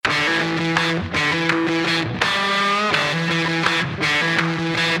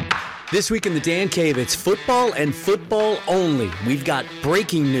This week in the Dan Cave, it's football and football only. We've got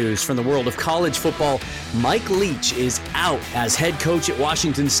breaking news from the world of college football. Mike Leach is out as head coach at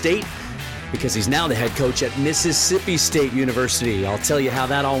Washington State because he's now the head coach at Mississippi State University. I'll tell you how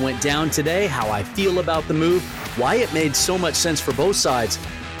that all went down today, how I feel about the move, why it made so much sense for both sides,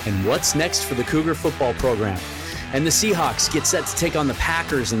 and what's next for the Cougar football program. And the Seahawks get set to take on the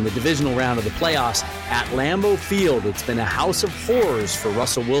Packers in the divisional round of the playoffs at Lambeau Field. It's been a house of horrors for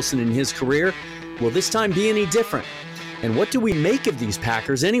Russell Wilson in his career. Will this time be any different? And what do we make of these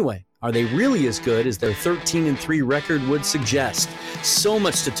Packers anyway? Are they really as good as their 13-3 record would suggest? So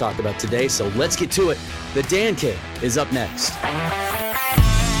much to talk about today, so let's get to it. The Dan Cave is up next.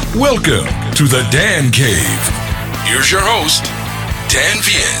 Welcome to the Dan Cave. Here's your host, Dan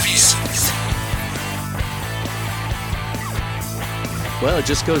Viens. Well, it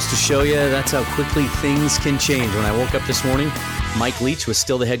just goes to show you that's how quickly things can change. When I woke up this morning, Mike Leach was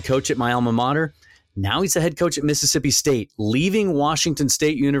still the head coach at my alma mater. Now he's the head coach at Mississippi State, leaving Washington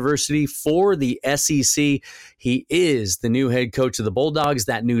State University for the SEC. He is the new head coach of the Bulldogs.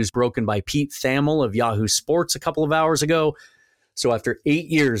 That news broken by Pete Thamel of Yahoo Sports a couple of hours ago. So after 8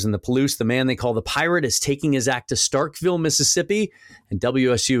 years in the Palouse, the man they call the Pirate is taking his act to Starkville, Mississippi, and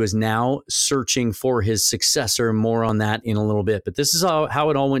WSU is now searching for his successor. More on that in a little bit. But this is how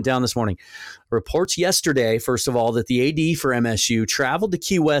it all went down this morning. Reports yesterday, first of all, that the AD for MSU traveled to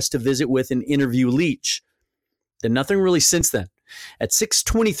Key West to visit with and interview Leach. Then nothing really since then. At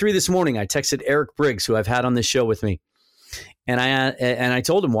 6:23 this morning, I texted Eric Briggs, who I've had on this show with me, and I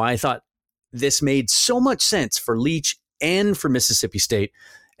told him why I thought this made so much sense for Leach and for Mississippi State,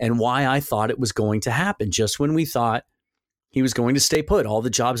 and why I thought it was going to happen just when we thought he was going to stay put. All the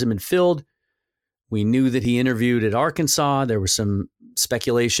jobs had been filled. We knew that he interviewed at Arkansas. There was some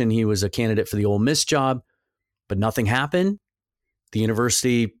speculation he was a candidate for the Ole Miss job, but nothing happened. The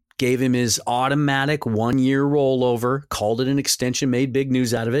university gave him his automatic one-year rollover, called it an extension, made big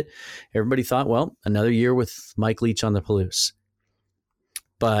news out of it. Everybody thought, well, another year with Mike Leach on the Palouse.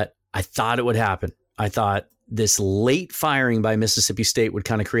 But I thought it would happen. I thought this late firing by Mississippi State would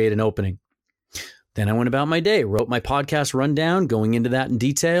kind of create an opening. Then I went about my day, wrote my podcast rundown, going into that in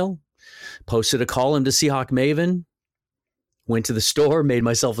detail, posted a column to Seahawk Maven, went to the store, made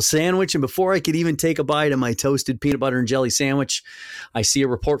myself a sandwich, and before I could even take a bite of my toasted peanut butter and jelly sandwich, I see a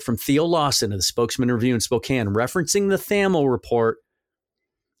report from Theo Lawson of the Spokesman Review in Spokane referencing the Thamel report.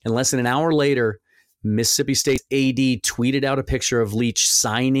 And less than an hour later, Mississippi State AD tweeted out a picture of Leach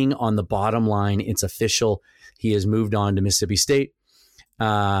signing on the bottom line. It's official. He has moved on to Mississippi State.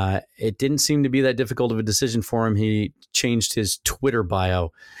 It didn't seem to be that difficult of a decision for him. He changed his Twitter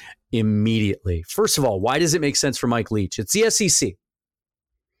bio immediately. First of all, why does it make sense for Mike Leach? It's the SEC.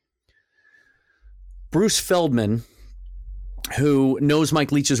 Bruce Feldman, who knows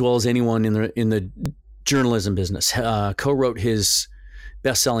Mike Leach as well as anyone in the journalism business, co-wrote his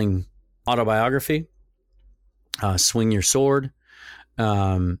best-selling autobiography, Swing Your Sword.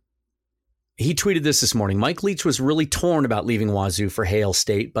 He tweeted this morning. Mike Leach was really torn about leaving Wazoo for Hail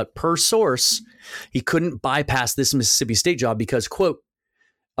State, but per source, he couldn't bypass this Mississippi State job because, quote,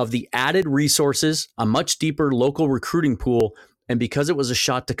 of the added resources, a much deeper local recruiting pool, and because it was a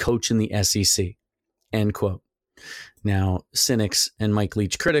shot to coach in the SEC, end quote. Now, cynics and Mike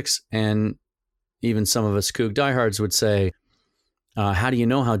Leach critics, and even some of us Coug diehards would say, how do you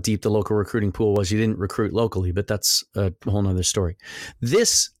know how deep the local recruiting pool was? You didn't recruit locally, but that's a whole nother story.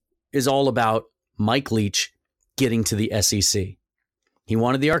 This is all about Mike Leach getting to the SEC. He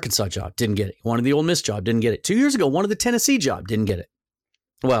wanted the Arkansas job, didn't get it. He wanted the Ole Miss job, didn't get it. 2 years ago, wanted the Tennessee job, didn't get it.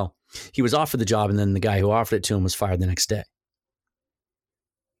 Well, he was offered the job, and then the guy who offered it to him was fired the next day.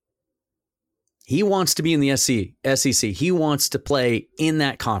 He wants to be in the SEC. He wants to play in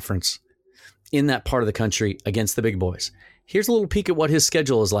that conference, in that part of the country against the big boys. Here's a little peek at what his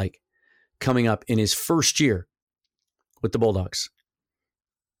schedule is like coming up in his first year with the Bulldogs.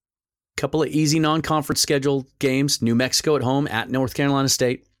 Couple of easy non-conference scheduled games. New Mexico at home, at North Carolina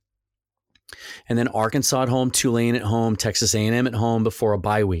State. And then Arkansas at home, Tulane at home, Texas A&M at home before a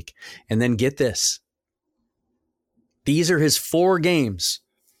bye week. And then get this. These are his 4 games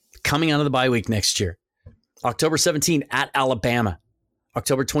coming out of the bye week next year. October 17 at Alabama.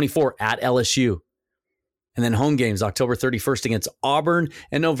 October 24 at LSU. And then home games, October 31st against Auburn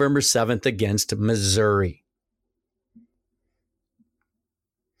and November 7th against Missouri.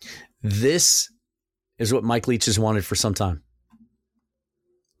 This is what Mike Leach has wanted for some time.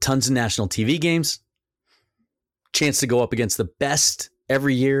 Tons of national TV games. Chance to go up against the best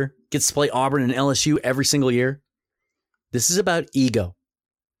every year. Gets to play Auburn and LSU every single year. This is about ego.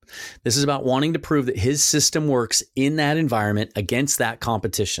 This is about wanting to prove that his system works in that environment against that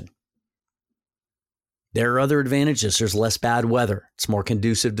competition. There are other advantages. There's less bad weather. It's more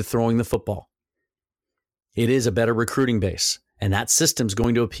conducive to throwing the football. It is a better recruiting base. And that system's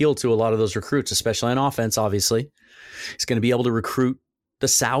going to appeal to a lot of those recruits, especially on offense, obviously. It's going to be able to recruit the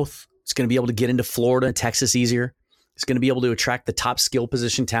South. It's going to be able to get into Florida and Texas easier. It's going to be able to attract the top skill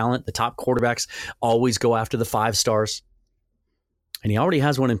position talent. The top quarterbacks always go after the 5 stars. And he already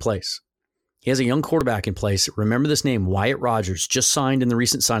has one in place. He has a young quarterback in place. Remember this name, Wyatt Rogers, just signed in the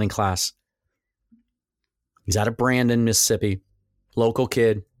recent signing class. He's out of Brandon, Mississippi. Local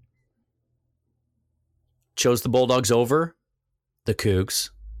kid. Chose the Bulldogs over the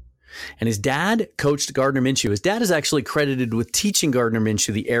Cougs. And his dad coached Gardner Minshew. His dad is actually credited with teaching Gardner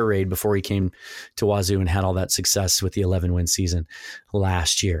Minshew the air raid before he came to Wazoo and had all that success with the 11-win season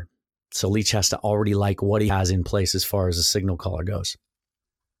last year. So Leach has to already like what he has in place as far as a signal caller goes.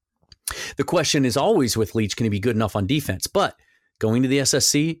 The question is always with Leach, can he be good enough on defense? But going to the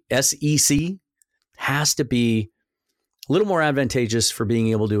SEC has to be a little more advantageous for being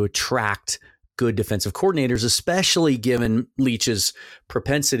able to attract good defensive coordinators, especially given Leach's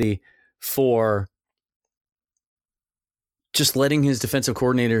propensity for just letting his defensive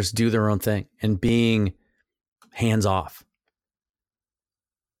coordinators do their own thing and being hands off.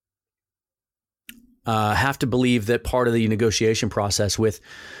 Have to believe that part of the negotiation process with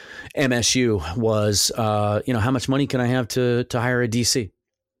MSU was, how much money can I have to hire a DC?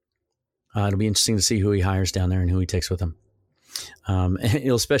 It'll be interesting to see who he hires down there and who he takes with him.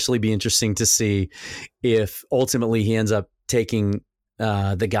 It'll especially be interesting to see if ultimately he ends up taking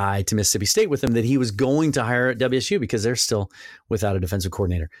the guy to Mississippi State with him that he was going to hire at WSU, because they're still without a defensive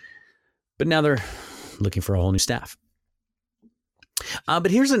coordinator. But now they're looking for a whole new staff.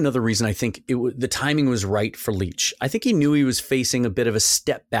 But here's another reason I think the timing was right for Leach. I think he knew he was facing a bit of a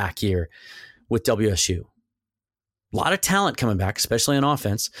step back year with WSU. A lot of talent coming back, especially on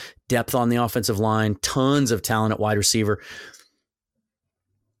offense. Depth on the offensive line. Tons of talent at wide receiver.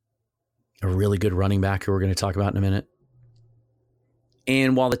 A really good running back who we're going to talk about in a minute.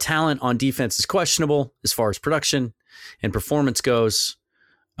 And while the talent on defense is questionable as far as production and performance goes,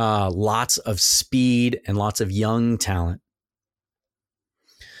 lots of speed and lots of young talent.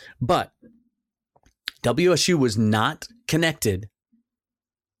 But WSU was not connected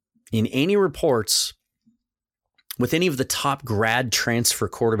in any reports with any of the top grad transfer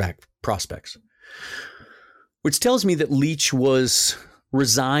quarterback prospects, which tells me that Leach was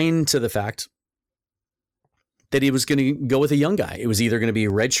resigned to the fact that he was going to go with a young guy. It was either going to be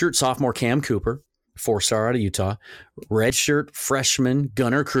redshirt sophomore Cam Cooper, 4-star out of Utah, redshirt freshman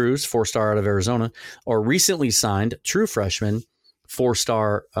Gunnar Cruz, 4-star out of Arizona, or recently signed true freshman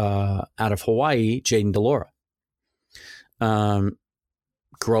 4-star out of Hawaii, Jaden DeLora.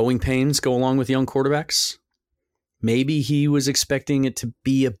 Growing pains go along with young quarterbacks. Maybe he was expecting it to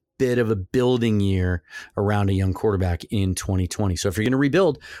be a bit of a building year around a young quarterback in 2020. So if you're going to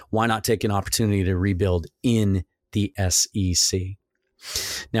rebuild, why not take an opportunity to rebuild in the SEC?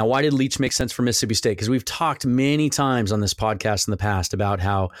 Now, why did Leach make sense for Mississippi State? Because we've talked many times on this podcast in the past about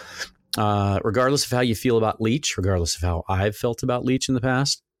how regardless of how you feel about Leach, regardless of how I've felt about Leach in the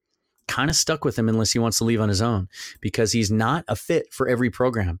past, kind of stuck with him unless he wants to leave on his own, because he's not a fit for every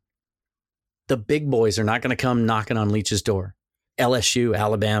program. The big boys are not going to come knocking on Leach's door. LSU,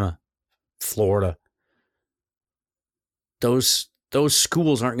 Alabama, Florida. Those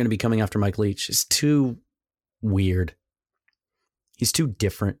schools aren't going to be coming after Mike Leach. It's too weird. He's too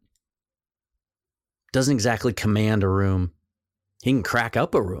different. Doesn't exactly command a room. He can crack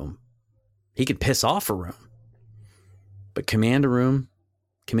up a room. He could piss off a room. But command a room,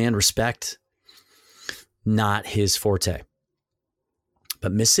 command respect, not his forte.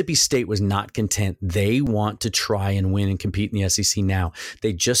 But Mississippi State was not content. They want to try and win and compete in the SEC now.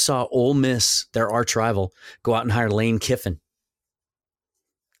 They just saw Ole Miss, their arch rival, go out and hire Lane Kiffin.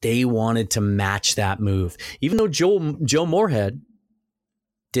 They wanted to match that move. Even though Joe Moorhead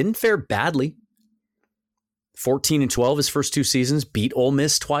didn't fare badly. 14-12 his first 2 seasons, beat Ole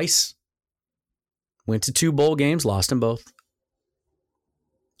Miss twice. Went to 2 bowl games, lost them both.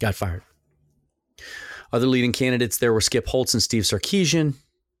 Got fired. Other leading candidates there were Skip Holtz and Steve Sarkisian.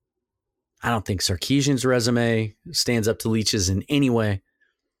 I don't think Sarkisian's resume stands up to Leach's in any way.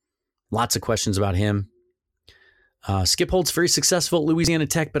 Lots of questions about him. Skip Holtz, very successful at Louisiana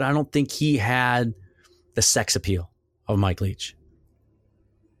Tech, but I don't think he had the sex appeal of Mike Leach.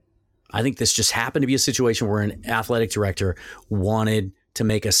 I think this just happened to be a situation where an athletic director wanted to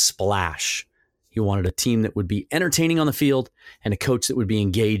make a splash. He wanted a team that would be entertaining on the field and a coach that would be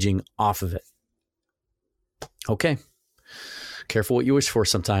engaging off of it. Okay. Careful what you wish for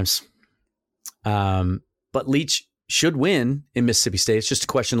sometimes. But Leach should win in Mississippi State. It's just a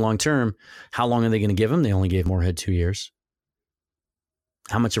question long term. How long are they going to give him? They only gave Moorhead 2 years.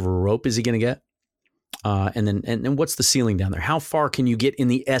 How much of a rope is he going to get? And then what's the ceiling down there? How far can you get in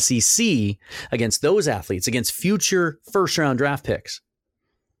the SEC against those athletes, against future first-round draft picks,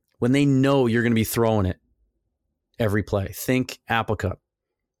 when they know you're going to be throwing it every play? Think Apple Cup.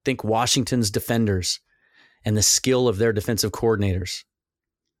 Think Washington's defenders and the skill of their defensive coordinators.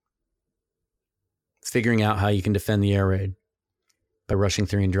 Figuring out how you can defend the air raid by rushing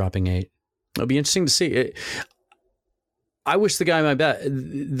 3 and dropping 8. It'll be interesting to see. I wish the guy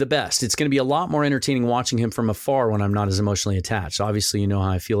the best. It's going to be a lot more entertaining watching him from afar when I'm not as emotionally attached. Obviously, you know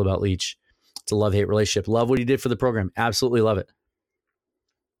how I feel about Leach. It's a love-hate relationship. Love what he did for the program. Absolutely love it.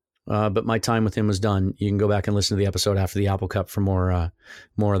 But my time with him was done. You can go back and listen to the episode after the Apple Cup for more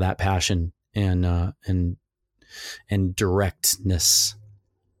of that passion and directness.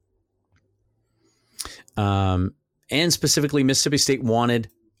 And specifically, Mississippi State wanted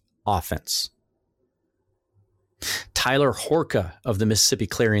offense. Tyler Horka of the Mississippi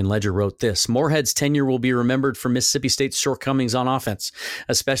Clarion Ledger wrote this: Moorhead's tenure will be remembered for Mississippi State's shortcomings on offense,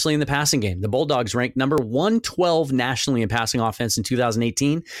 especially in the passing game. The Bulldogs ranked number 112 nationally in passing offense in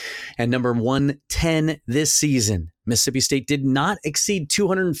 2018 and number 110 this season. Mississippi State did not exceed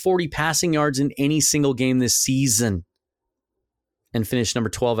 240 passing yards in any single game this season and finished number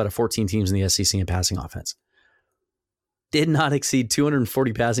 12 out of 14 teams in the SEC in passing offense. Did not exceed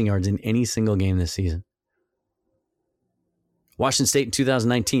 240 passing yards in any single game this season. Washington State in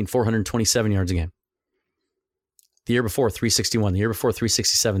 2019, 427 yards a game. The year before, 361. The year before,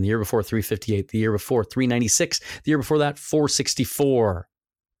 367. The year before, 358. The year before, 396. The year before that, 464.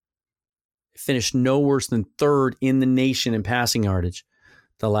 Finished no worse than third in the nation in passing yardage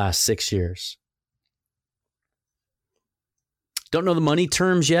the last 6 years. Don't know the money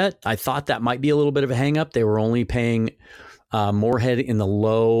terms yet. I thought that might be a little bit of a hang-up. They were only paying Moorhead in the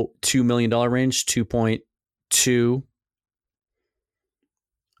low $2 million range, 2.2.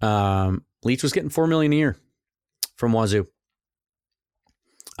 Leach was getting $4 million a year from Wazoo.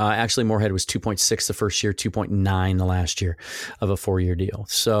 Actually, Moorhead was 2.6 the first year, 2.9 the last year of a 4-year deal.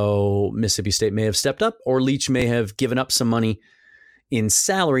 So Mississippi State may have stepped up, or Leach may have given up some money in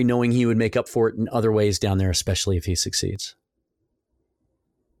salary, knowing he would make up for it in other ways down there, especially if he succeeds.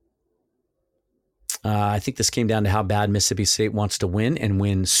 I think this came down to how bad Mississippi State wants to win and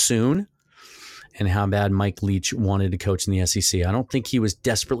win soon, and how bad Mike Leach wanted to coach in the SEC. I don't think he was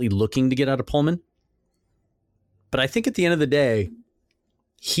desperately looking to get out of Pullman. But I think at the end of the day,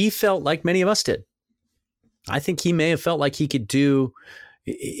 he felt like many of us did. I think he may have felt like he had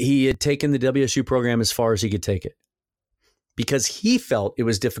taken the WSU program as far as he could take it, because he felt it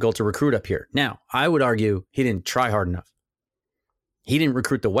was difficult to recruit up here. Now, I would argue he didn't try hard enough. He didn't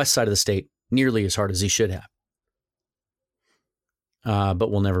recruit the west side of the state nearly as hard as he should have.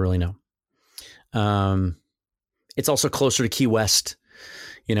 But we'll never really know. It's also closer to Key West.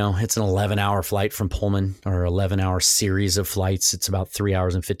 You know, it's an 11-hour flight from Pullman, or 11-hour series of flights. It's about 3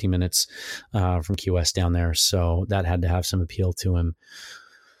 hours and 50 minutes from Key West down there. So that had to have some appeal to him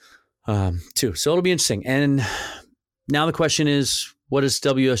too. So it'll be interesting. And now the question is, what does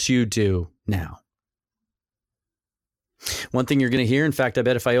WSU do now? One thing you're going to hear, in fact, I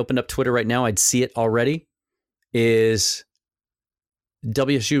bet if I opened up Twitter right now, I'd see it already, is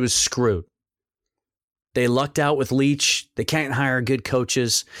WSU is screwed. They lucked out with Leach. They can't hire good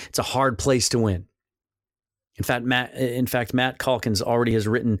coaches. It's a hard place to win. In fact, Matt Calkins already has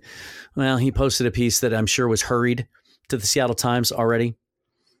written, well, he posted a piece that I'm sure was hurried to the Seattle Times already.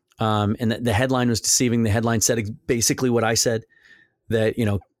 And the headline was deceiving. The headline said basically what I said, that, you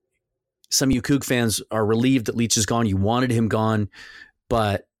know, some of you Coug fans are relieved that Leach is gone. You wanted him gone,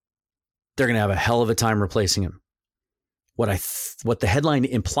 but they're going to have a hell of a time replacing him. What the headline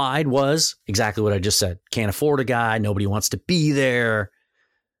implied was exactly what I just said. Can't afford a guy. Nobody wants to be there.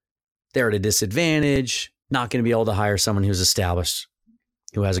 They're at a disadvantage. Not going to be able to hire someone who's established,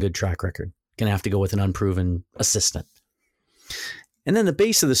 who has a good track record. Going to have to go with an unproven assistant. And then the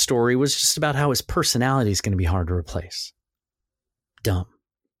base of the story was just about how his personality is going to be hard to replace. Dumb.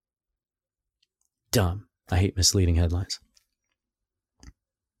 I hate misleading headlines.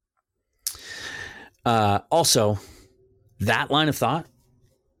 Also, that line of thought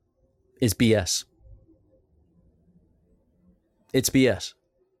is BS. It's BS.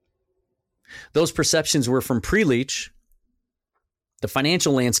 Those perceptions were from pre-Leach. The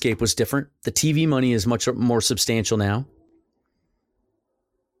financial landscape was different. The TV money is much more substantial now.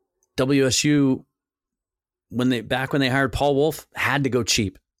 WSU, when they hired Paul Wolf, had to go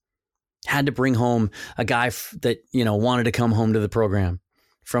cheap. Had to bring home a guy that, you know, wanted to come home to the program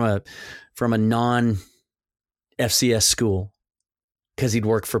from a non FCS school because he'd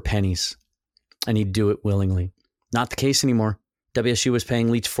work for pennies and he'd do it willingly. Not the case anymore. WSU was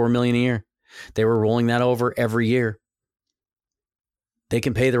paying Leach $4 million a year. They were rolling that over every year. They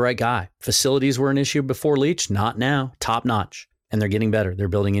can pay the right guy. Facilities were an issue before Leach, not now. Top notch. And they're getting better. They're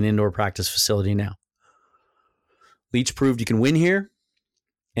building an indoor practice facility now. Leach proved you can win here.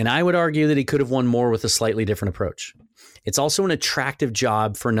 And I would argue that he could have won more with a slightly different approach. It's also an attractive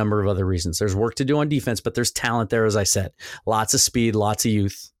job for a number of other reasons. There's work to do on defense, but there's talent there, as I said. Lots of speed, lots of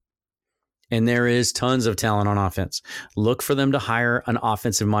youth. And there is tons of talent on offense. Look for them to hire an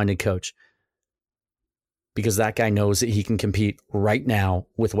offensive-minded coach because that guy knows that he can compete right now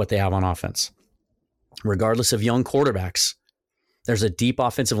with what they have on offense. Regardless of young quarterbacks, there's a deep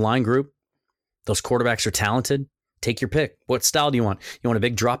offensive line group. Those quarterbacks are talented. Take your pick. What style do you want? You want a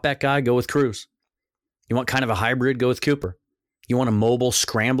big drop back guy? Go with Cruz. You want kind of a hybrid? Go with Cooper. You want a mobile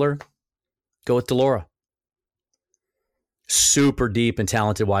scrambler? Go with DeLaura. Super deep and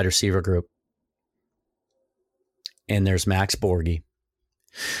talented wide receiver group. And there's Max Borghi,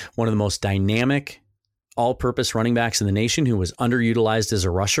 one of the most dynamic all-purpose running backs in the nation who was underutilized as a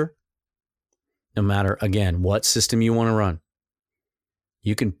rusher. No matter, again, what system you want to run,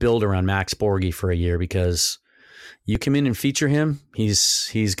 you can build around Max Borghi for a year because you come in and feature him, he's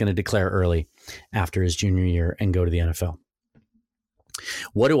going to declare early after his junior year and go to the NFL.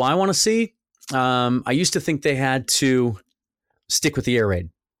 What do I want to see? I used to think they had to stick with the air raid.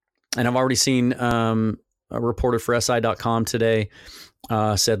 And I've already seen a reporter for SI.com today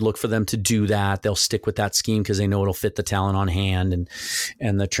said look for them to do that. They'll stick with that scheme because they know it'll fit the talent on hand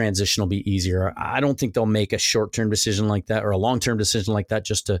and the transition will be easier. I don't think they'll make a short-term decision like that or a long-term decision like that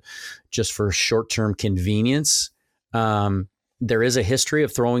just for short-term convenience. There is a history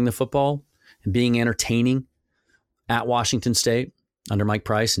of throwing the football and being entertaining at Washington State under Mike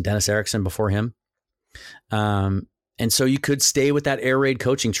Price and Dennis Erickson before him. And so you could stay with that air raid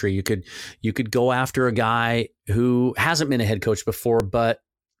coaching tree. You could go after a guy who hasn't been a head coach before, but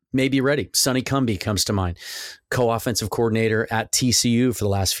may be ready. Sonny Cumbie comes to mind. Co-offensive coordinator at TCU for the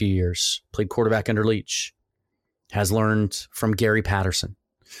last few years. Played quarterback under Leach. Has learned from Gary Patterson.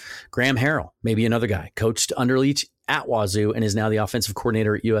 Graham Harrell, maybe another guy. Coached under Leach at Wazoo and is now the offensive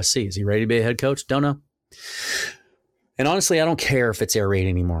coordinator at USC. Is he ready to be a head coach? Don't know. And honestly, I don't care if it's air raid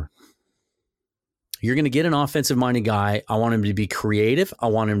anymore. You're going to get an offensive-minded guy. I want him to be creative. I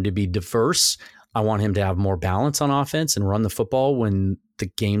want him to be diverse. I want him to have more balance on offense and run the football when the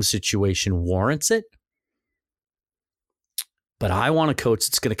game situation warrants it. But I want a coach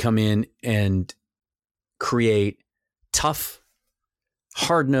that's going to come in and create tough,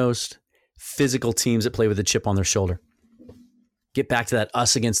 hard-nosed, physical teams that play with a chip on their shoulder. Get back to that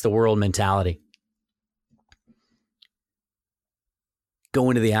us against the world mentality. Go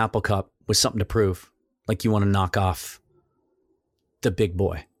into the Apple Cup with something to prove. Like you want to knock off the big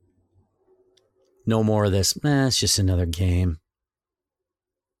boy. No more of this, it's just another game.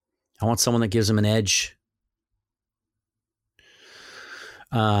 I want someone that gives them an edge.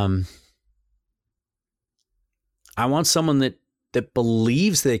 I want someone that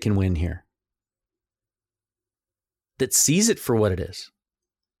believes they can win here. That sees it for what it is.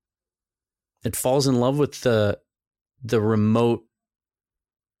 That falls in love with the remote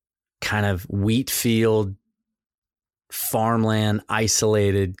kind of wheat field, farmland,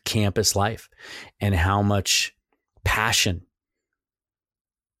 isolated campus life and how much passion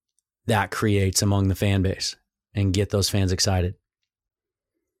that creates among the fan base and get those fans excited.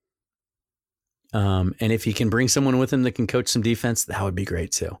 And if he can bring someone with him that can coach some defense, that would be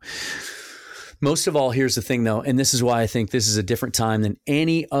great too. Most of all, here's the thing though, and this is why I think this is a different time than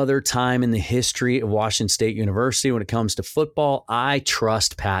any other time in the history of Washington State University when it comes to football. I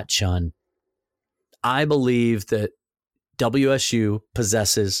trust Pat Chun. I believe that WSU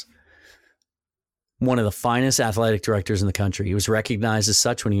possesses one of the finest athletic directors in the country. He was recognized as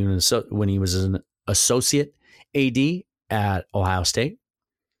such when he was an associate AD at Ohio State.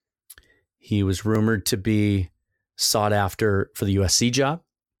 He was rumored to be sought after for the USC job.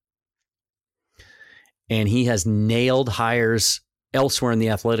 And he has nailed hires elsewhere in the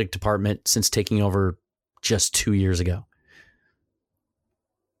athletic department since taking over just 2 years ago.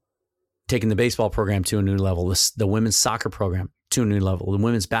 Taking the baseball program to a new level, the women's soccer program to a new level, the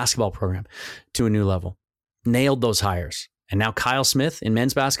women's basketball program to a new level. Nailed those hires. And now Kyle Smith in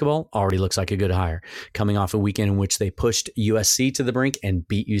men's basketball already looks like a good hire, coming off a weekend in which they pushed USC to the brink and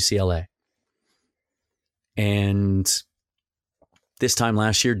beat UCLA. And this time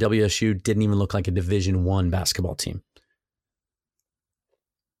last year, WSU didn't even look like a Division I basketball team.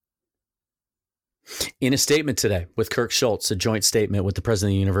 In a statement today with Kirk Schultz, a joint statement with the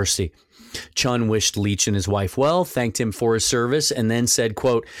president of the university, Chun wished Leach and his wife well, thanked him for his service, and then said,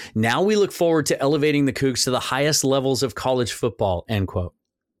 quote, "Now we look forward to elevating the Cougs to the highest levels of college football," end quote.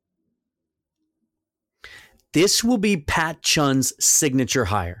 This will be Pat Chun's signature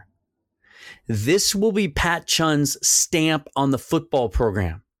hire. This will be Pat Chun's stamp on the football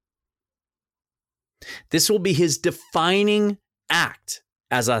program. This will be his defining act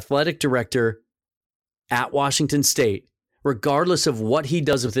as athletic director at Washington State, regardless of what he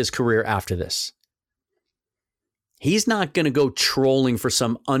does with his career after this. He's not going to go trolling for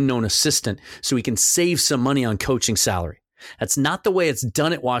some unknown assistant so he can save some money on coaching salary. That's not the way it's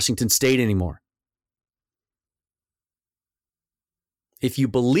done at Washington State anymore. If you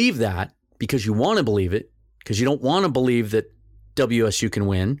believe that, because you want to believe it, because you don't want to believe that WSU can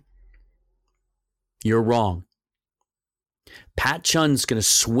win, you're wrong. Pat Chun's going to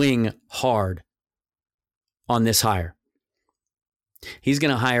swing hard on this hire. He's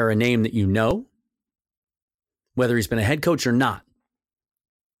going to hire a name that you know, whether he's been a head coach or not.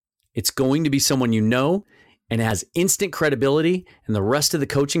 It's going to be someone you know and has instant credibility, and the rest of the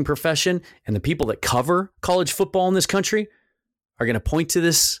coaching profession and the people that cover college football in this country are going to point to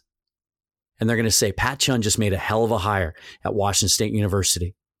this and they're going to say, Pat Chun just made a hell of a hire at Washington State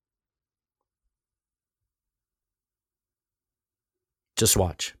University. Just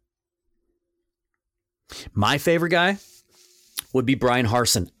watch. My favorite guy would be Brian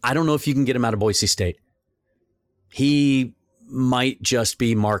Harsin. I don't know if you can get him out of Boise State. He might just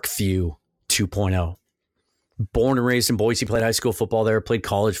be Mark Few 2.0. Born and raised in Boise, played high school football there, played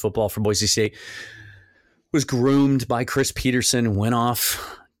college football for Boise State, was groomed by Chris Peterson, went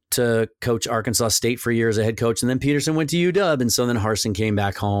off to coach Arkansas State for a year as a head coach, and then Peterson went to UW, and so then Harsin came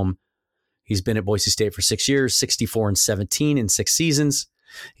back home. He's been at Boise State for 6 years, 64-17 in 6 seasons.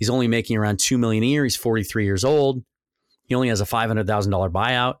 He's only making around $2 million a year. He's 43 years old. He only has a $500,000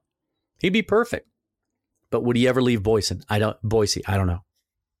 buyout. He'd be perfect. But would he ever leave Boise? I don't know.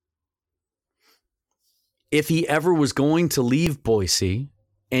 If he ever was going to leave Boise,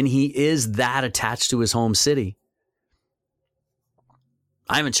 and he is that attached to his home city,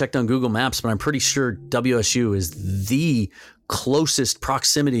 I haven't checked on Google Maps, but I'm pretty sure WSU is the closest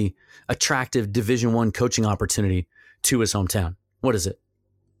proximity, attractive Division I coaching opportunity to his hometown. What is it?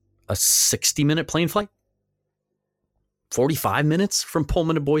 A 60-minute plane flight? 45 minutes from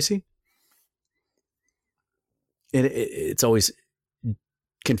Pullman to Boise? It's always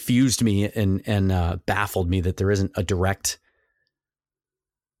confused me and baffled me that there isn't a direct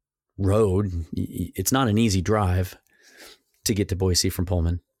road. It's not an easy drive to get to Boise from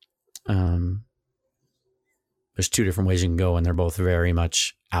Pullman. There's 2 different ways you can go, and they're both very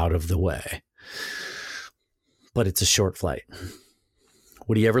much out of the way. But it's a short flight.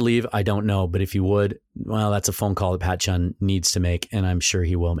 Would he ever leave? I don't know. But if he would, well, that's a phone call that Pat Chun needs to make, and I'm sure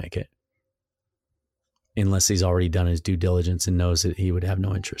he will make it. Unless he's already done his due diligence and knows that he would have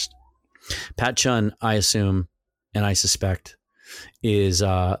no interest. Pat Chun, I assume, and I suspect, is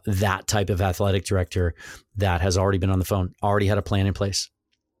that type of athletic director that has already been on the phone, already had a plan in place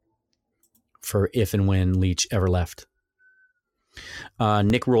for if and when Leach ever left.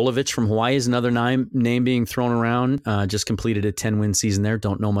 Nick Rolovich from Hawaii is another name being thrown around. Just completed a 10-win season there.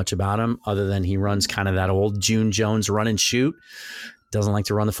 Don't know much about him other than he runs kind of that old June Jones run and shoot. Doesn't like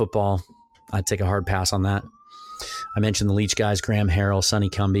to run the football. I'd take a hard pass on that. I mentioned the Leach guys, Graham Harrell, Sonny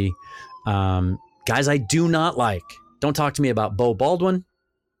Cumbie. Guys I do not like. Don't talk to me about Bo Baldwin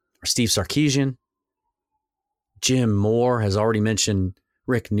or Steve Sarkisian. Jim Moore has already mentioned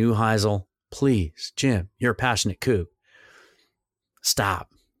Rick Neuheisel. Please, Jim, you're a passionate Coug.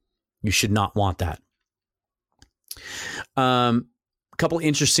 Stop. You should not want that. A couple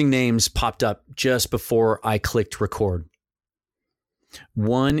interesting names popped up just before I clicked record.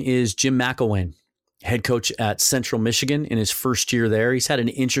 One is Jim McElwain, head coach at Central Michigan in his first year there. He's had an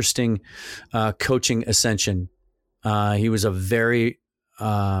interesting coaching ascension. He was a very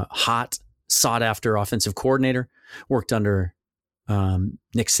hot, sought-after offensive coordinator, worked under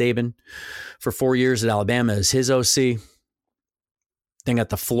Nick Saban for 4 years at Alabama as his OC. Then got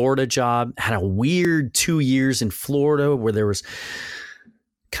the Florida job, had a weird 2 years in Florida where there was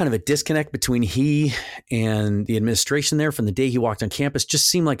kind of a disconnect between he and the administration there from the day he walked on campus. Just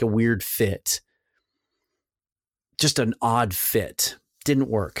seemed like a weird fit. Just an odd fit. Didn't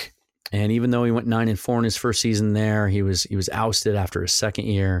work. And even though he went 9-4 in his first season there, he was ousted after his second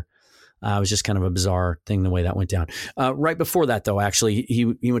year. It was just kind of a bizarre thing the way that went down. Right before that, though, actually,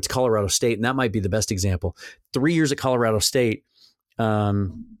 he went to Colorado State, and that might be the best example. 3 years at Colorado State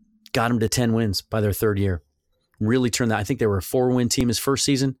got him to 10 wins by their third year. Really turned that. I think they were a 4-win team his first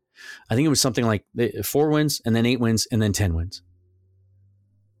season. I think it was something like 4 wins and then 8 wins and then 10 wins.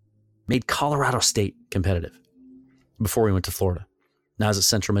 Made Colorado State competitive before he went to Florida. Now he's at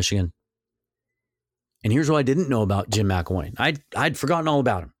Central Michigan. And here's what I didn't know about Jim McElwain. I'd forgotten all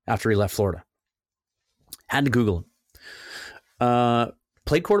about him after he left Florida. Had to Google him.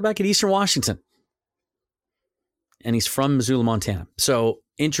 Played quarterback at Eastern Washington. And he's from Missoula, Montana. So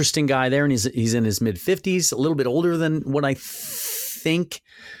interesting guy there. And he's in his mid-50s, a little bit older than what I think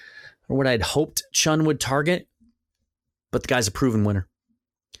or what I'd hoped Chun would target. But the guy's a proven winner.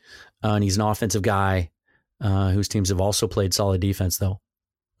 And he's an offensive guy whose teams have also played solid defense, though.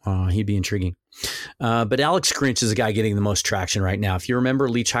 He'd be intriguing. But Alex Grinch is a guy getting the most traction right now. If you remember,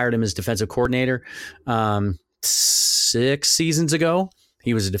 Leach hired him as defensive coordinator 6 seasons ago.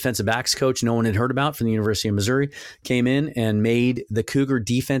 He was a defensive backs coach no one had heard about from the University of Missouri. Came in and made the Cougar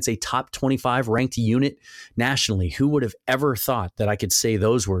defense a top 25 ranked unit nationally. Who would have ever thought that I could say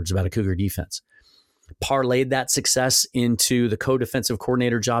those words about a Cougar defense? Parlayed that success into the co-defensive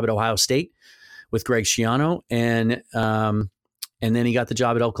coordinator job at Ohio State with Greg Schiano. And then he got the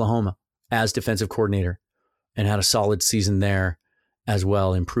job at Oklahoma as defensive coordinator and had a solid season there as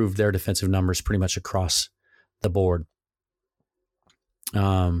well. Improved their defensive numbers pretty much across the board.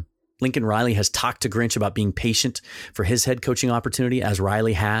 Lincoln Riley has talked to Grinch about being patient for his head coaching opportunity, as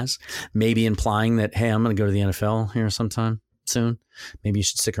Riley has, maybe implying that, hey, I'm going to go to the NFL here sometime soon. Maybe you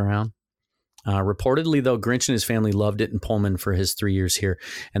should stick around. Reportedly, though, Grinch and his family loved it in Pullman for his 3 years here,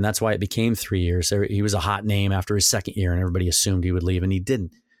 and that's why it became 3 years. He was a hot name after his second year, and everybody assumed he would leave, and he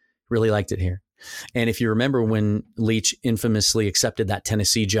didn't. Really liked it here. And if you remember when Leach infamously accepted that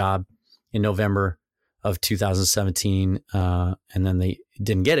Tennessee job in November of 2017, and then they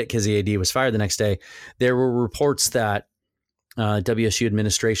didn't get it because the AD was fired the next day, there were reports that WSU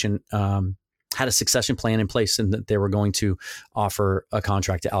administration had a succession plan in place and that they were going to offer a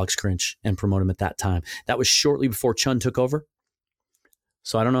contract to Alex Grinch and promote him at that time. That was shortly before Chun took over.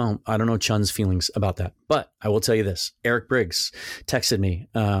 So I don't know Chun's feelings about that. But I will tell you this. Eric Briggs texted me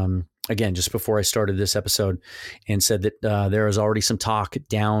again just before I started this episode and said that there is already some talk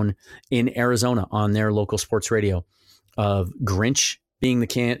down in Arizona on their local sports radio of Grinch being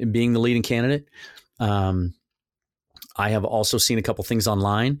the leading candidate. I have also seen a couple things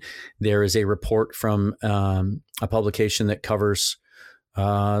online. There is a report from a publication that covers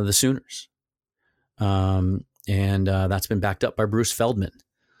the Sooners. And that's been backed up by Bruce Feldman,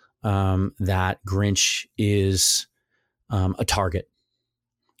 that Grinch is a target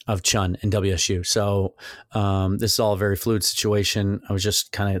of Chun and WSU. So this is all a very fluid situation. I was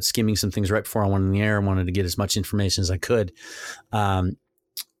just kind of skimming some things right before I went in the air. I wanted to get as much information as I could.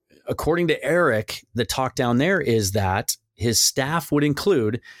 According to Eric, the talk down there is that his staff would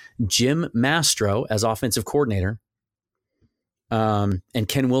include Jim Mastro as offensive coordinator, and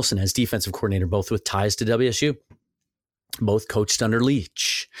Ken Wilson as defensive coordinator, both with ties to WSU, both coached under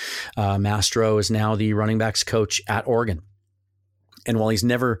Leach. Mastro is now the running backs coach at Oregon. And while he's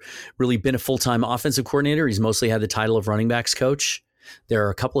never really been a full-time offensive coordinator, he's mostly had the title of running backs coach. There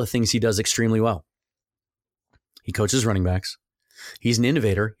are a couple of things he does extremely well. He coaches running backs. He's an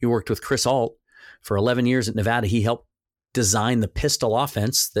innovator. He worked with Chris Alt for 11 years at Nevada. He helped design the pistol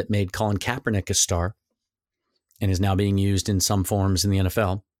offense that made Colin Kaepernick a star and is now being used in some forms in the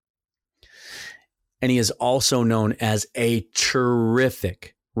NFL. And he is also known as a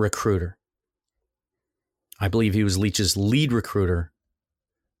terrific recruiter. I believe he was Leach's lead recruiter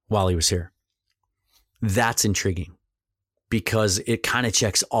while he was here. That's intriguing because it kind of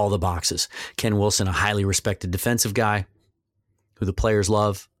checks all the boxes. Ken Wilson, a highly respected defensive guy who the players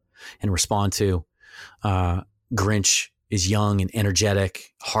love and respond to. Grinch is young and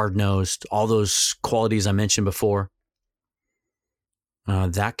energetic, hard-nosed, all those qualities I mentioned before.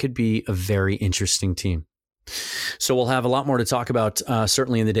 That could be a very interesting team. So we'll have a lot more to talk about,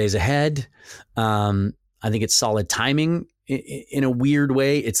 certainly in the days ahead. I think it's solid timing. In a weird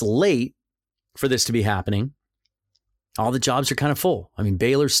way, it's late for this to be happening. All the jobs are kind of full. I mean,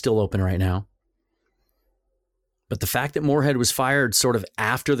 Baylor's still open right now. But the fact that Moorhead was fired sort of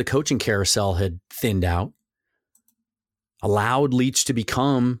after the coaching carousel had thinned out allowed Leach to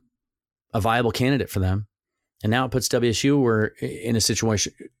become a viable candidate for them. And now it puts WSU in a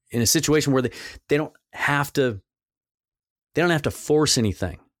situation where they don't have to force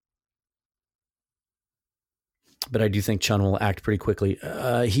anything. But I do think Chun will act pretty quickly.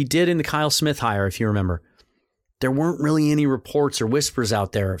 He did in the Kyle Smith hire, if you remember. There weren't really any reports or whispers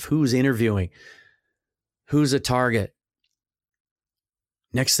out there of who's interviewing, who's a target.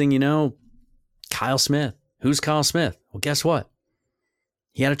 Next thing you know, Kyle Smith. Who's Kyle Smith? Well, guess what?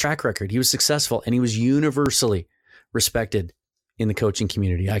 He had a track record. He was successful, and he was universally respected in the coaching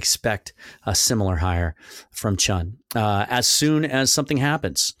community. I expect a similar hire from Chun. As soon as something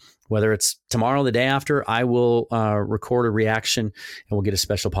happens, whether it's tomorrow or the day after, I will record a reaction and we'll get a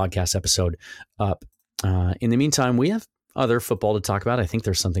special podcast episode up. In the meantime, we have other football to talk about. I think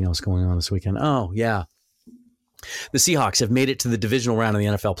there's something else going on this weekend. Oh, yeah. The Seahawks have made it to the divisional round of the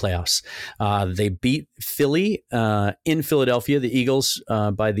NFL playoffs. They beat Philly in Philadelphia, the Eagles,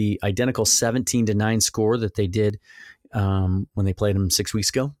 by the identical 17-9 score that they did when they played them 6 weeks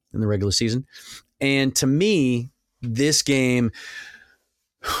ago in the regular season. And to me, this game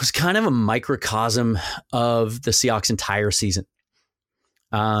was kind of a microcosm of the Seahawks' entire season.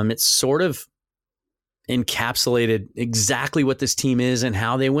 It's sort of encapsulated exactly what this team is and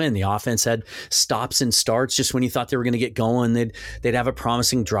how they win. The offense had stops and starts just when you thought they were going to get going. They'd have a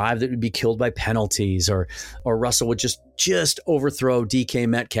promising drive that would be killed by penalties, or Russell would just overthrow DK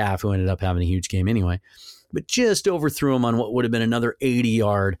Metcalf, who ended up having a huge game anyway, but just overthrew him on what would have been another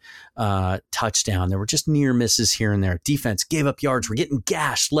 80-yard touchdown. There were just near misses here and there. Defense gave up yards. We're getting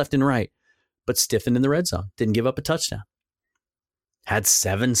gashed left and right, but stiffened in the red zone. Didn't give up a touchdown. Had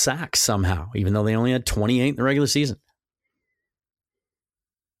 7 sacks somehow, even though they only had 28 in the regular season.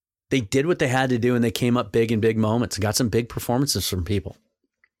 They did what they had to do, and they came up big in big moments and got some big performances from people.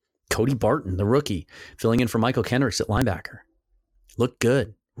 Cody Barton, the rookie, filling in for Michael Kendricks at linebacker. Looked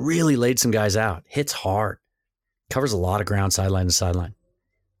good. Really laid some guys out. Hits hard. Covers a lot of ground sideline to sideline.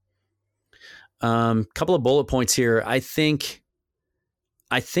 Couple of bullet points here. I think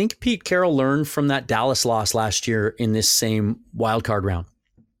Pete Carroll learned from that Dallas loss last year in this same wildcard round.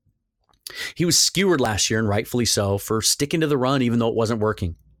 He was skewered last year, and rightfully so, for sticking to the run even though it wasn't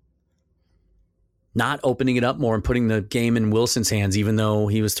working. Not opening it up more and putting the game in Wilson's hands even though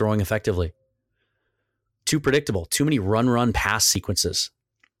he was throwing effectively. Too predictable. Too many run pass sequences.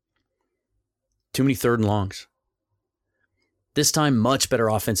 Too many third and longs. This time, much better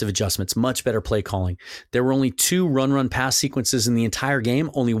offensive adjustments, much better play calling. There were only 2 run pass sequences in the entire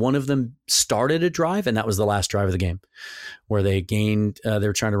game. Only one of them started a drive, and that was the last drive of the game, where they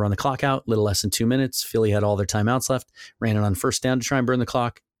were trying to run the clock out, little less than 2 minutes. Philly had all their timeouts left, ran it on first down to try and burn the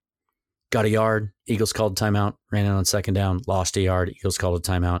clock. Got a yard. Eagles called a timeout, ran it on second down, lost a yard. Eagles called a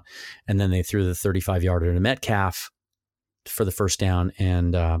timeout, and then they threw the 35-yarder to Metcalf for the first down,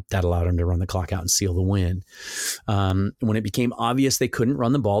 and that allowed him to run the clock out and seal the win. When it became obvious they couldn't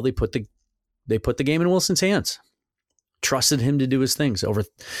run the ball, they put the game in Wilson's hands. Trusted him to do his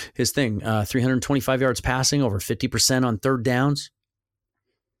 325 yards passing, over 50% on third downs.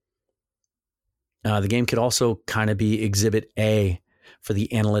 The game could also kind of be exhibit A for the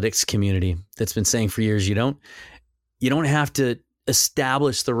analytics community that's been saying for years, you don't have to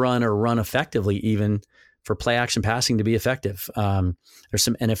establish the run or run effectively even for play action passing to be effective. There's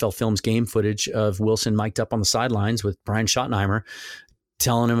some NFL Films game footage of Wilson mic'd up on the sidelines with Brian Schottenheimer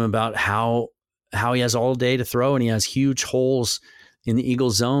telling him about how he has all day to throw, and he has huge holes in the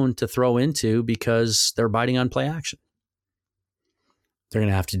Eagles zone to throw into because they're biting on play action. They're going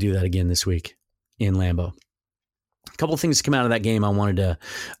to have to do that again this week in Lambeau. A couple of things come out of that game I wanted to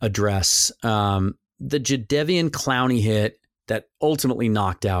address. The Jadeveon Clowney hit that ultimately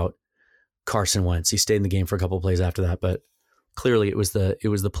knocked out Carson Wentz. He stayed in the game for a couple of plays after that, but clearly it was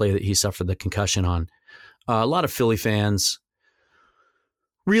the play that he suffered the concussion on. A lot of Philly fans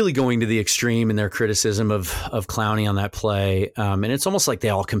really going to the extreme in their criticism of Clowney on that play, and it's almost like they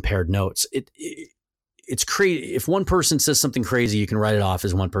all compared notes. It's crazy. If one person says something crazy, you can write it off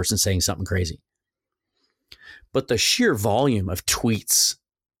as one person saying something crazy. But the sheer volume of tweets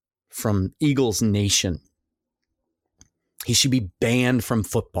from Eagles Nation, he should be banned from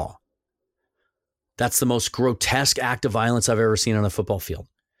football. That's the most grotesque act of violence I've ever seen on a football field.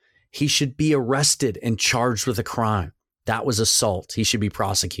 He should be arrested and charged with a crime. That was assault. He should be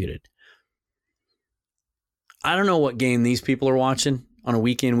prosecuted. I don't know what game these people are watching on a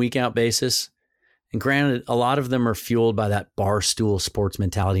week in, week out basis. And granted, a lot of them are fueled by that Barstool Sports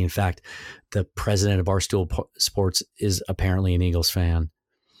mentality. In fact, the president of Barstool Sports is apparently an Eagles fan.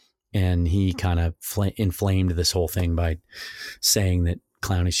 And he kind of inflamed this whole thing by saying that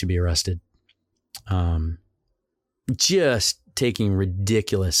Clowney should be arrested. Just taking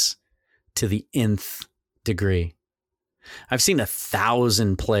ridiculous to the nth degree. I've seen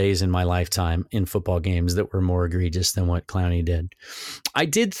 1,000 plays in my lifetime in football games that were more egregious than what Clowney did. I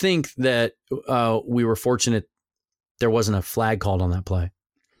did think that we were fortunate there wasn't a flag called on that play.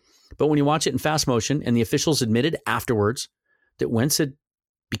 But when you watch it in fast motion, and the officials admitted afterwards that Wentz had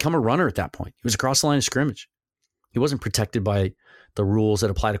become a runner at that point. He was across the line of scrimmage. He wasn't protected by the rules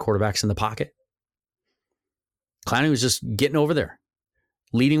that apply to quarterbacks in the pocket. Clowney was just getting over there.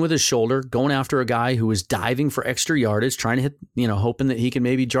 leading with his shoulder, going after a guy who was diving for extra yardage, trying to hit, hoping that he can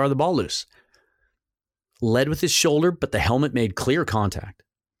maybe jar the ball loose. Led with his shoulder, but the helmet made clear contact.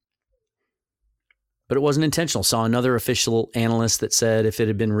 But it wasn't intentional. Saw another official analyst that said if it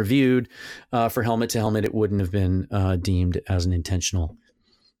had been reviewed for helmet to helmet, it wouldn't have been deemed as an intentional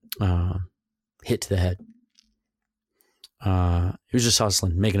hit to the head. He was just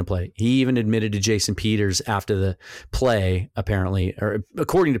hustling, making a play. He even admitted to Jason Peters after the play, apparently, or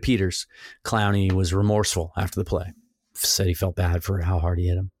according to Peters, Clowney was remorseful after the play. Said he felt bad for how hard he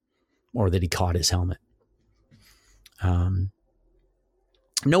hit him or that he caught his helmet.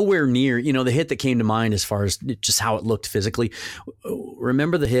 Nowhere near, the hit that came to mind as far as just how it looked physically.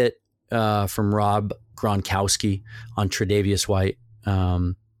 Remember the hit from Rob Gronkowski on Tre'Davious White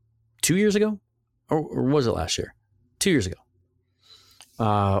 2 years ago? Or was it last year? 2 years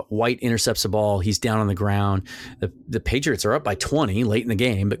ago. White intercepts the ball. He's down on the ground. The Patriots are up by 20 late in the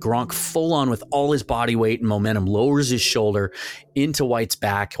game, but Gronk full on with all his body weight and momentum lowers his shoulder into White's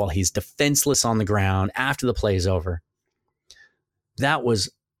back while he's defenseless on the ground after the play is over. That was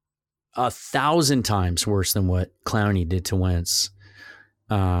 1,000 times worse than what Clowney did to Wentz.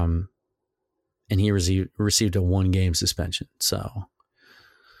 And he received a 1-game suspension. So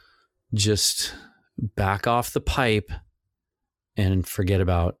just back off the pipe and forget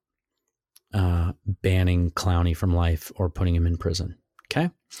about banning Clowney from life or putting him in prison. Okay.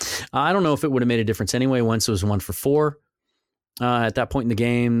 I don't know if it would have made a difference anyway. Wentz was 1 for 4. At that point in the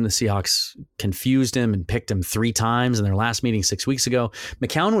game, the Seahawks confused him and picked him 3 times in their last meeting 6 weeks ago.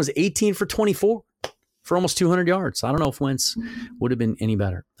 McCown was 18 for 24 for almost 200 yards. I don't know if Wentz would have been any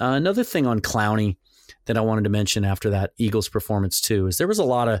better. Another thing on Clowney that I wanted to mention after that Eagles performance too is there were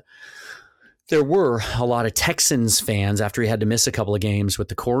a lot of Texans fans after he had to miss a couple of games with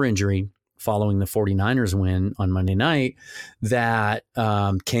the core injury following the 49ers win on Monday night that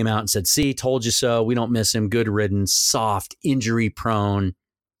came out and said, see, told you so. We don't miss him. Good riddance, soft, injury prone.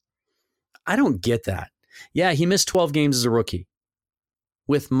 I don't get that. Yeah, he missed 12 games as a rookie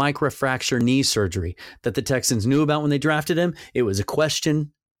with microfracture knee surgery that the Texans knew about when they drafted him. It was a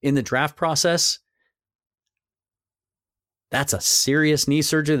question in the draft process. That's a serious knee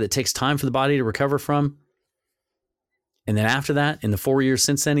surgery that takes time for the body to recover from. And then after that, in the 4 years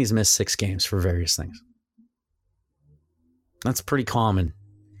since then, he's missed 6 games for various things. That's pretty common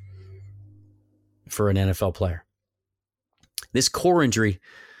for an NFL player. This core injury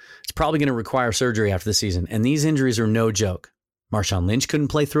is probably going to require surgery after the season. And these injuries are no joke. Marshawn Lynch couldn't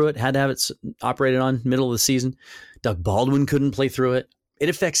play through it, had to have it operated on middle of the season. Doug Baldwin couldn't play through it. It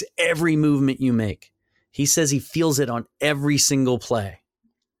affects every movement you make. He says he feels it on every single play.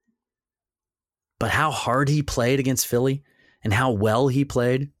 But how hard he played against Philly and how well he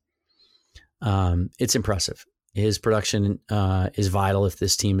played, it's impressive. His production is vital if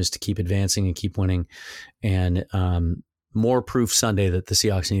this team is to keep advancing and keep winning. And more proof Sunday that the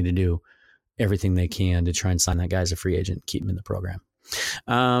Seahawks need to do everything they can to try and sign that guy as a free agent, keep him in the program.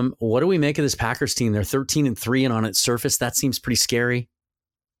 What do we make of this Packers team? They're 13-3, and on its surface, that seems pretty scary.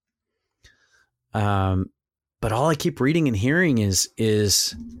 But all I keep reading and hearing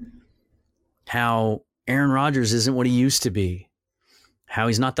is how Aaron Rodgers isn't what he used to be, how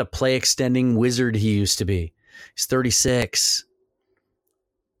he's not the play extending wizard he used to be. He's 36.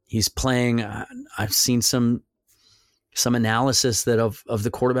 He's playing. I've seen some analysis that of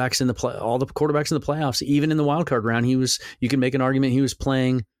the quarterbacks in the play, all the quarterbacks in the playoffs, even in the wild card round, you can make an argument he was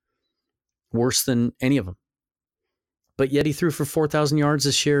playing worse than any of them. But yet he threw for 4,000 yards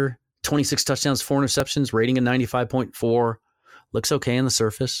this year, 26 touchdowns, 4 interceptions, rating a 95.4. Looks okay on the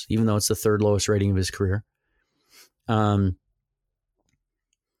surface, even though it's the 3rd lowest rating of his career.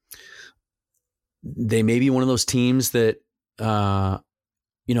 They may be one of those teams that, they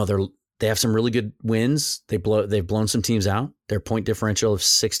have some really good wins. They've blown some teams out. Their point differential of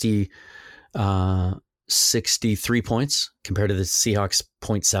 63 points compared to the Seahawks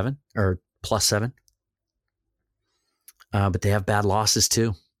 0.7 or +7. But they have bad losses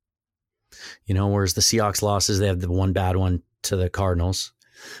too. Whereas the Seahawks losses, they have the one bad one to the Cardinals,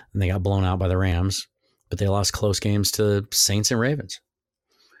 and they got blown out by the Rams, but they lost close games to Saints and Ravens.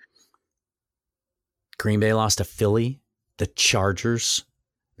 Green Bay lost to Philly, the Chargers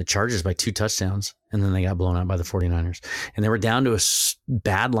by 2 touchdowns, and then they got blown out by the 49ers. And they were down to a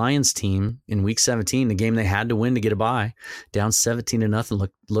bad Lions team in week 17, the game they had to win to get a bye, down 17-0,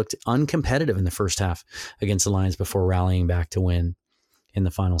 looked uncompetitive in the first half against the Lions before rallying back to win in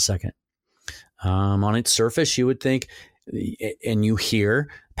the final second. On its surface, you would think, and you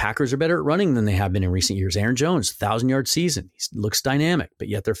hear, Packers are better at running than they have been in recent years. Aaron Jones, 1,000-yard season. He looks dynamic, but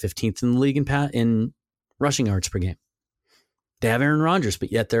yet they're 15th in the league in rushing yards per game. They have Aaron Rodgers,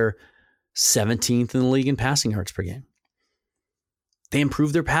 but yet they're 17th in the league in passing yards per game. They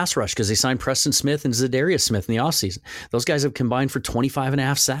improved their pass rush because they signed Preston Smith and Zadarius Smith in the offseason. Those guys have combined for 25 and a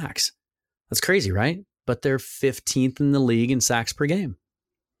half sacks. That's crazy, right? But they're 15th in the league in sacks per game.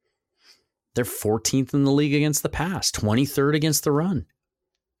 They're 14th in the league against the pass, 23rd against the run.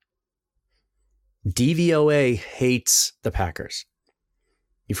 DVOA hates the Packers.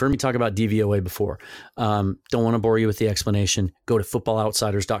 You've heard me talk about DVOA before. Don't want to bore you with the explanation. Go to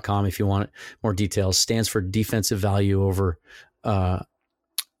footballoutsiders.com if you want more details. Stands for defensive value over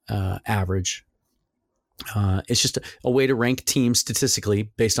average. It's just a way to rank teams statistically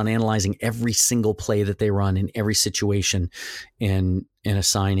based on analyzing every single play that they run in every situation and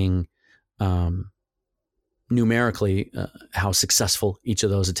assigning numerically how successful each of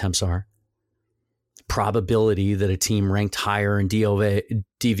those attempts are. Probability that a team ranked higher in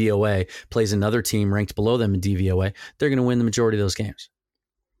DVOA plays another team ranked below them in DVOA, they're going to win the majority of those games.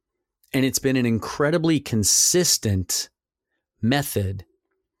 And it's been an incredibly consistent method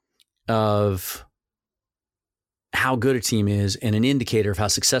of how good a team is and an indicator of how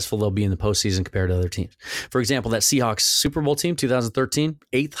successful they'll be in the postseason compared to other teams. For example, that Seahawks Super Bowl team, 2013,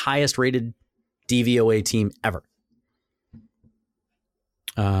 8th highest rated DVOA team ever.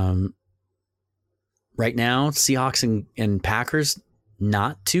 Right now, Seahawks and Packers,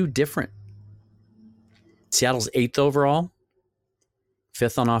 not too different. Seattle's 8th overall,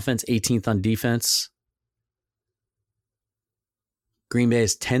 5th on offense, 18th on defense. Green Bay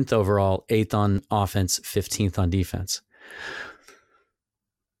is 10th overall, 8th on offense, 15th on defense.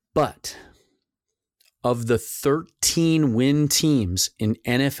 But of the 13 win teams in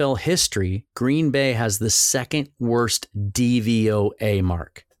NFL history, Green Bay has the second worst DVOA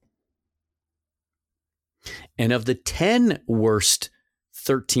mark. And of the 10 worst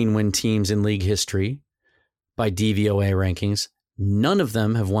 13 win teams in league history by DVOA rankings, none of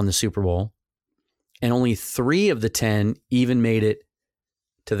them have won the Super Bowl. And only 3 of the 10 even made it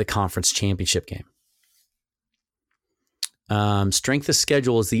to the conference championship game. Strength of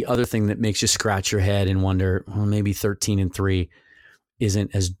schedule is the other thing that makes you scratch your head and wonder, well, maybe 13-3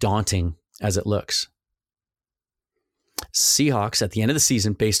 isn't as daunting as it looks. Seahawks at the end of the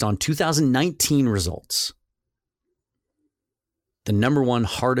season, based on 2019 results, the number one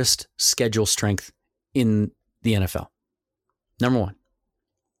hardest schedule strength in the NFL. Number one.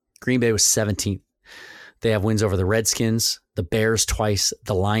 Green Bay was 17th. They have wins over the Redskins, the Bears twice,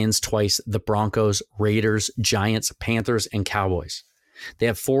 the Lions twice, the Broncos, Raiders, Giants, Panthers, and Cowboys. They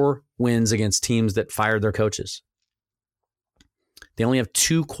have 4 wins against teams that fired their coaches. They only have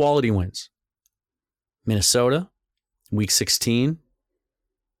 2 quality wins. Minnesota, Week 16,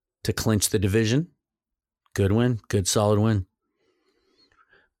 to clinch the division. Good win, good solid win.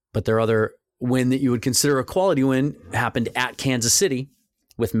 But their other win that you would consider a quality win happened at Kansas City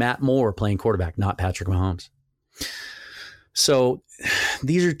with Matt Moore playing quarterback, not Patrick Mahomes. So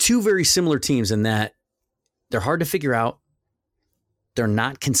these are 2 very similar teams in that they're hard to figure out. They're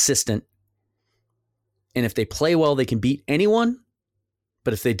not consistent. And if they play well, they can beat anyone.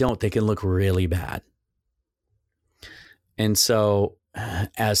 But if they don't, they can look really bad. And so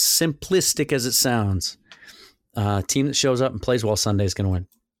as simplistic as it sounds, a team that shows up and plays well Sunday is going to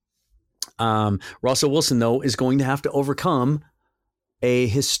win. Russell Wilson, though, is going to have to overcome a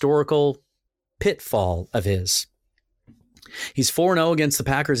historical pitfall of his. He's 4-0 against the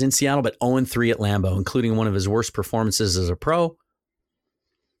Packers in Seattle, but 0-3 at Lambeau, including one of his worst performances as a pro.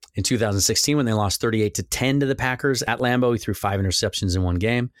 In 2016, when they lost 38-10 to the Packers at Lambeau, he threw 5 interceptions in one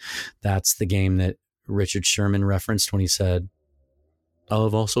game. That's the game that Richard Sherman referenced when he said,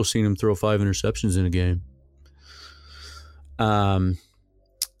 I've also seen him throw 5 interceptions in a game.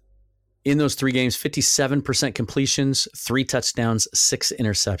 In those 3 games, 57% completions, 3 touchdowns, 6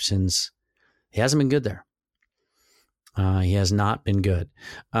 interceptions. He hasn't been good there. He has not been good.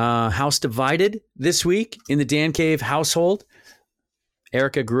 House divided this week in the Dan Cave household.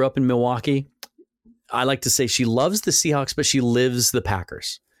 Erica grew up in Milwaukee. I like to say she loves the Seahawks, but she lives the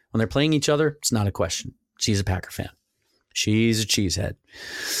Packers. When they're playing each other, it's not a question. She's a Packer fan. She's a cheesehead.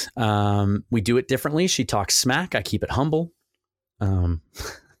 We do it differently. She talks smack. I keep it humble. And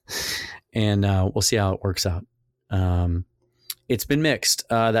we'll see how it works out. It's been mixed.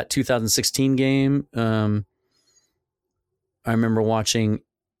 That 2016 game, I remember watching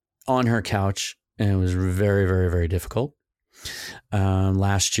on her couch, and it was very, very, very difficult.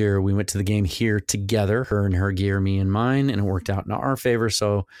 Last year, we went to the game here together, her in her gear, me in mine, and it worked out in our favor.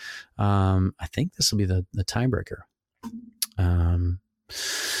 So I think this will be the tiebreaker.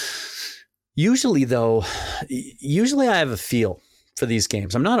 Usually I have a feel for these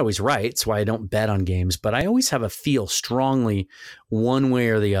games. I'm not always right. It's why I don't bet on games, but I always have a feel strongly one way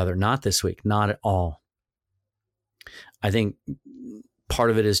or the other. Not this week, not at all. I think part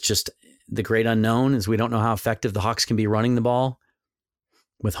of it is just the great unknown is we don't know how effective the Hawks can be running the ball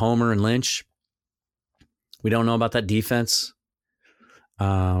with Homer and Lynch. We don't know about that defense.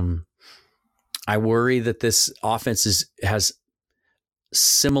 I worry that this offense has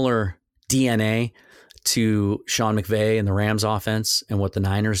similar DNA to Sean McVay and the Rams offense and what the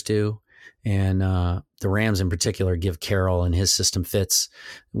Niners do. And the Rams in particular give Carroll and his system fits.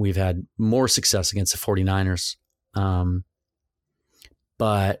 We've had more success against the 49ers.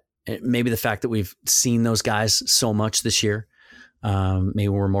 But maybe the fact that we've seen those guys so much this year, maybe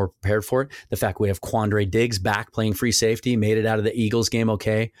we're more prepared for it. The fact we have Quandre Diggs back playing free safety, made it out of the Eagles game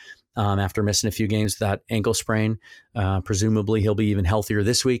okay after missing a few games with that ankle sprain. Presumably he'll be even healthier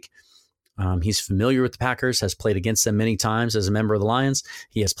this week. He's familiar with the Packers, has played against them many times as a member of the Lions.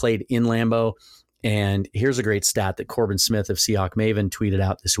 He has played in Lambeau. And here's a great stat that Corbin Smith of Seahawk Maven tweeted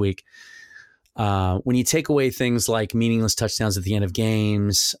out this week. When you take away things like meaningless touchdowns at the end of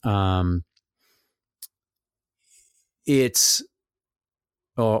games, or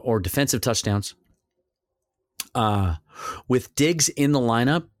defensive touchdowns, with Diggs in the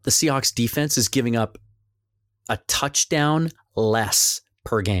lineup, the Seahawks defense is giving up a touchdown less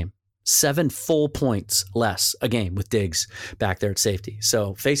per game. 7 full points less a game with Diggs back there at safety.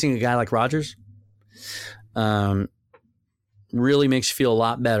 So facing a guy like Rodgers really makes you feel a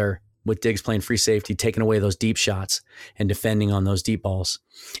lot better with Diggs playing free safety, taking away those deep shots and defending on those deep balls.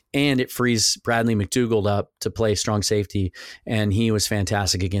 And it frees Bradley McDougald up to play strong safety, and he was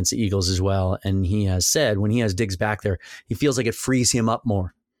fantastic against the Eagles as well. And he has said when he has Diggs back there, he feels like it frees him up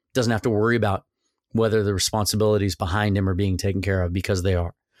more. Doesn't have to worry about whether the responsibilities behind him are being taken care of, because they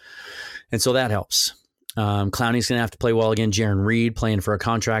are. And so that helps. Clowney's going to have to play well again. Jaron Reed playing for a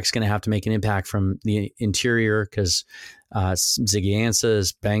contract is going to have to make an impact from the interior because Ziggy Ansah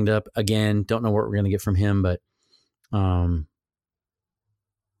is banged up again. Don't know what we're going to get from him, but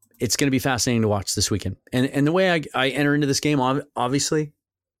it's going to be fascinating to watch this weekend. And the way I enter into this game, obviously,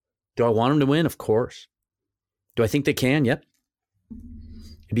 do I want them to win? Of course. Do I think they can? Yep.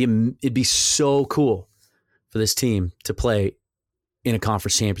 It'd be so cool for this team to play in a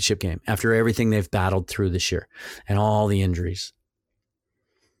conference championship game after everything they've battled through this year and all the injuries.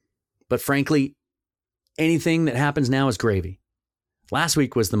 But frankly, anything that happens now is gravy. Last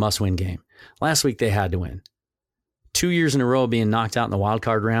week was the must-win game. Last week they had to win. 2 years in a row being knocked out in the wild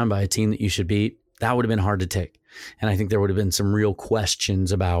card round by a team that you should beat, that would have been hard to take. And I think there would have been some real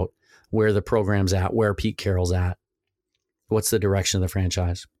questions about where the program's at, where Pete Carroll's at, what's the direction of the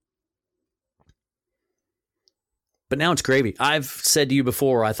franchise. But now it's gravy. I've said to you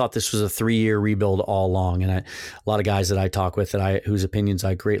before, I thought this was a 3-year rebuild all along. And a lot of guys that I talk with whose opinions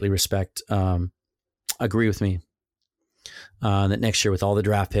I greatly respect agree with me that next year with all the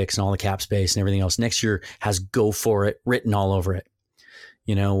draft picks and all the cap space and everything else, next year has go for it written all over it.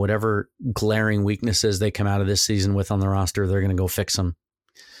 You know, whatever glaring weaknesses they come out of this season with on the roster, they're going to go fix them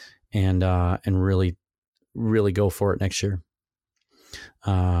and really, really go for it next year.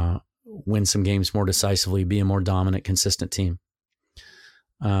 Win some games more decisively, be a more dominant, consistent team.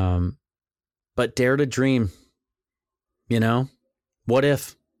 But dare to dream, what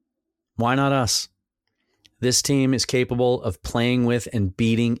if? Why not us? This team is capable of playing with and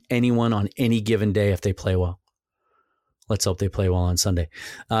beating anyone on any given day if they play well. Let's hope they play well on Sunday.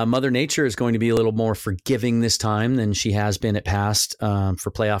 Mother Nature is going to be a little more forgiving this time than she has been at past for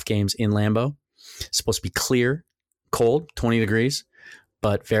playoff games in Lambeau. It's supposed to be clear, cold, 20 degrees.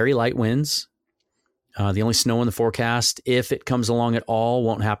 But very light winds. The only snow in the forecast, if it comes along at all,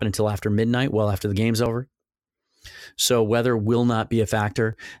 won't happen until after midnight, well after the game's over. So weather will not be a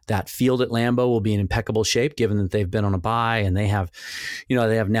factor. That field at Lambeau will be in impeccable shape, given that they've been on a bye and they have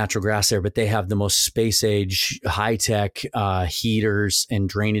natural grass there, but they have the most space age, high tech heaters and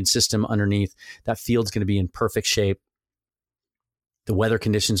drainage system underneath. That field's going to be in perfect shape. The weather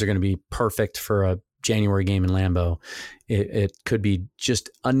conditions are going to be perfect for a January game in Lambeau. It could be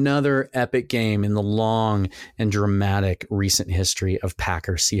just another epic game in the long and dramatic recent history of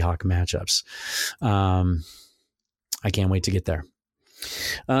Packer-Seahawk matchups. I can't wait to get there.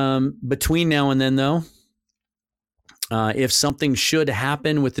 Between now and then, though, if something should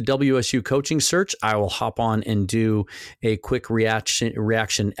happen with the WSU coaching search, I will hop on and do a quick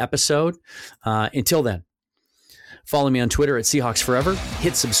reaction episode. Until then, follow me on Twitter at Seahawks Forever.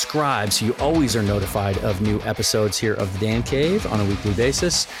 Hit subscribe so you always are notified of new episodes here of the Dan Cave on a weekly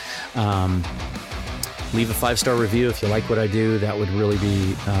basis. Leave a 5-star review if you like what I do. That would really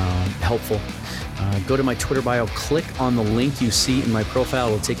be helpful. Go to my Twitter bio, click on the link you see in my profile.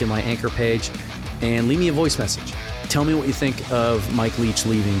 It'll take you to my Anchor page, and leave me a voice message. Tell me what you think of Mike Leach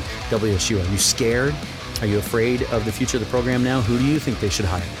leaving WSU. Are you scared? Are you afraid of the future of the program now? Who do you think they should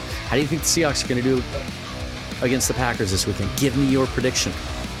hire? How do you think the Seahawks are going to do against the Packers this weekend? Give me your prediction.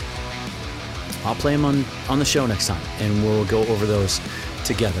 I'll play them on the show next time, and we'll go over those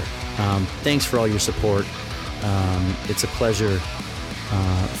together. Thanks for all your support. It's a pleasure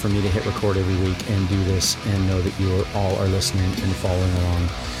for me to hit record every week and do this and know that you all are listening and following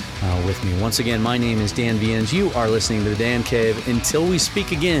along with me. Once again, my name is Dan Viens. You are listening to The Dan Cave. Until we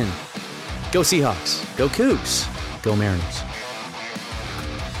speak again, go Seahawks, go Cougs, go Mariners.